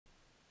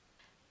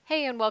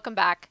Hey and welcome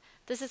back.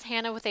 This is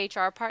Hannah with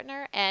HR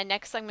Partner, and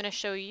next I'm going to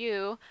show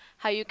you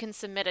how you can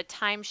submit a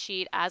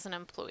timesheet as an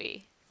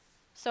employee.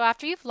 So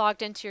after you've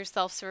logged into your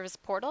self-service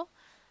portal,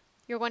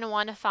 you're going to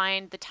want to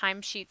find the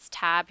Timesheets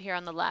tab here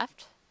on the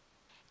left.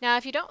 Now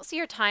if you don't see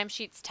your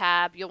Timesheets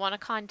tab, you'll want to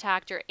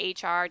contact your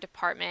HR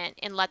department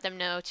and let them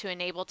know to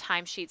enable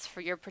timesheets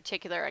for your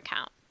particular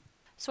account.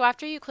 So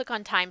after you click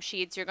on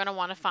Timesheets, you're going to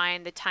want to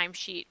find the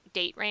timesheet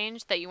date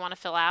range that you want to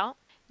fill out.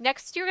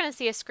 Next, you're going to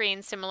see a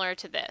screen similar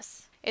to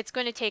this. It's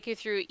going to take you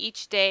through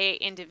each day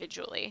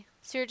individually.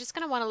 So you're just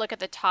going to want to look at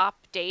the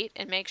top date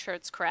and make sure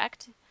it's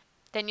correct.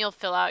 Then you'll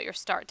fill out your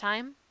start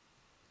time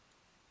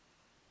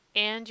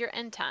and your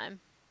end time.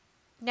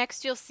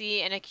 Next, you'll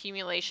see an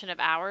accumulation of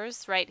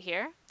hours right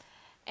here,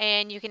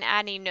 and you can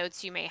add any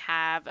notes you may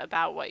have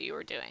about what you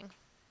were doing.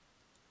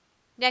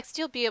 Next,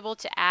 you'll be able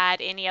to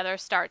add any other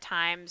start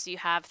times you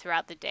have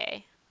throughout the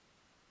day.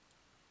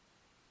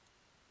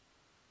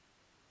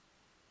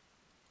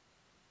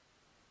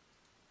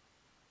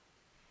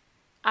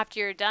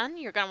 After you're done,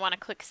 you're going to want to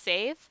click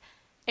Save,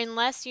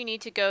 unless you need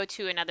to go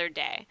to another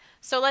day.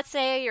 So let's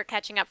say you're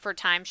catching up for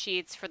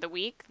timesheets for the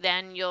week,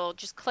 then you'll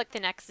just click the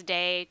next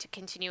day to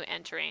continue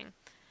entering.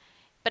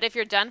 But if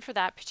you're done for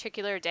that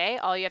particular day,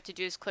 all you have to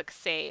do is click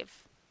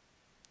Save.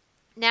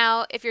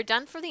 Now, if you're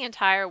done for the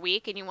entire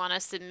week and you want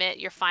to submit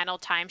your final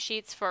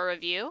timesheets for a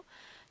review,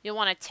 you'll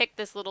want to tick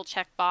this little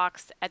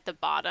checkbox at the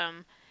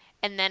bottom,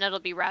 and then it'll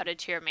be routed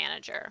to your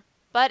manager.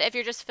 But if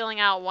you're just filling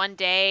out one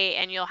day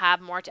and you'll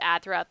have more to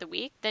add throughout the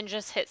week, then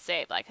just hit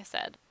save, like I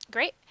said.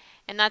 Great.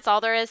 And that's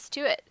all there is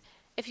to it.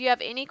 If you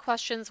have any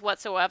questions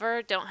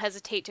whatsoever, don't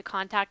hesitate to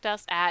contact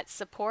us at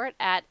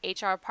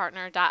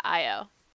support@hrpartner.io.